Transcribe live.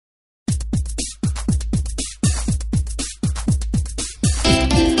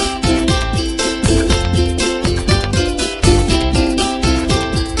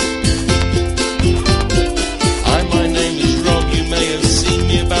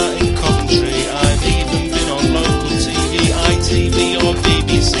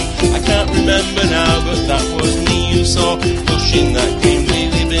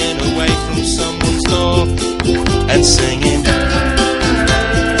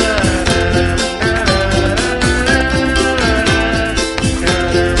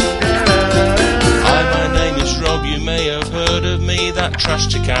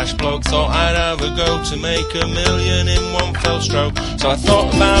folk. Thought I'd have a go to make $1 million in one fell stroke. So I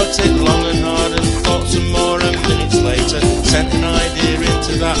thought about it long and hard and thought some more, and minutes later sent an idea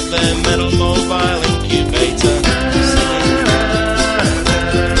into that there metal mobile incubator.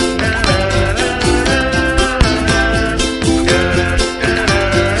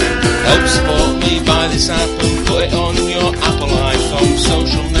 Help support me, buy this app and put it on your Apple iPhone.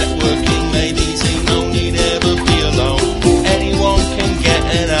 Social networking made easy, no need ever be alone. Anyone can get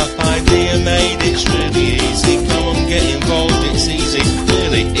an app idea made, it's really easy. Come on, get involved, it's easy,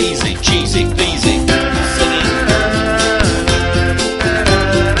 really easy, cheesy, peasy.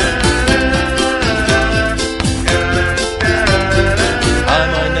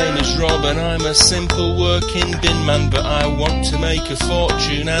 And I'm a simple working bin man, but I want to make a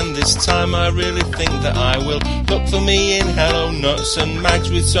fortune, and this time I really think that I will. Look for me in Hello Nuts and mags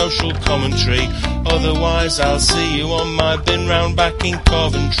with social commentary. Otherwise I'll see you on my bin round back in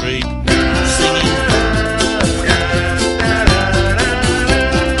Coventry, singing.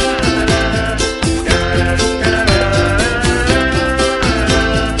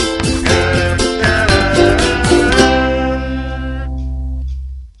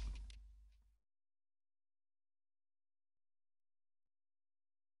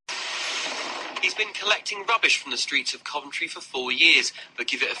 He's been collecting rubbish from the streets of Coventry for 4 years, but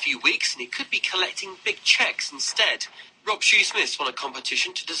give it a few weeks and he could be collecting big cheques instead. Rob Shoesmith's won a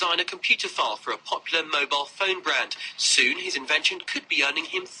competition to design a computer file for a popular mobile phone brand. Soon his invention could be earning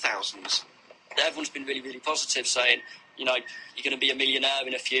him thousands. Everyone's been really, really positive, saying, you know, you're going to be a millionaire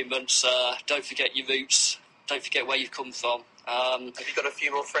in a few months, don't forget your roots, don't forget where you've come from. Have you got a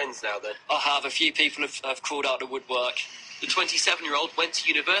few more friends now then? I have. A few people have crawled out of the woodwork. The 27-year-old went to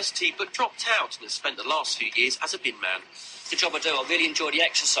university but dropped out and has spent the last few years as a bin man. The job I do, I really enjoy the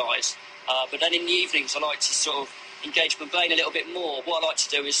exercise, but then in the evenings I like to sort of engage my brain a little bit more. What I like to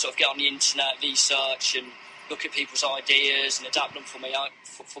do is sort of get on the internet, research and look at people's ideas and adapt them for my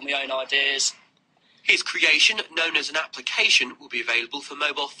own ideas. His creation, known as an application, will be available for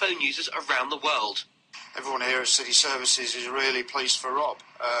mobile phone users around the world. Everyone here at City Services is really pleased for Rob.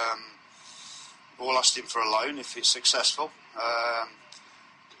 We'll ask him for a loan if it's successful.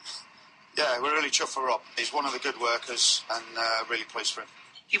 Yeah, we're really chuffed for Rob. He's one of the good workers and really pleased for him.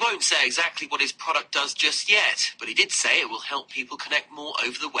 He won't say exactly what his product does just yet, but he did say it will help people connect more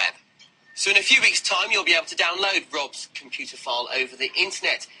over the web. So in a few weeks' time, you'll be able to download Rob's computer file over the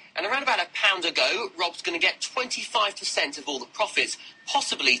internet. And around about £1 ago, Rob's going to get 25% of all the profits,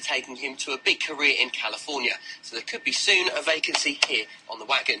 possibly taking him to a big career in California. So there could be soon a vacancy here on the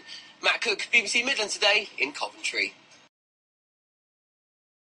wagon. Matt Cook, BBC Midland Today in Coventry.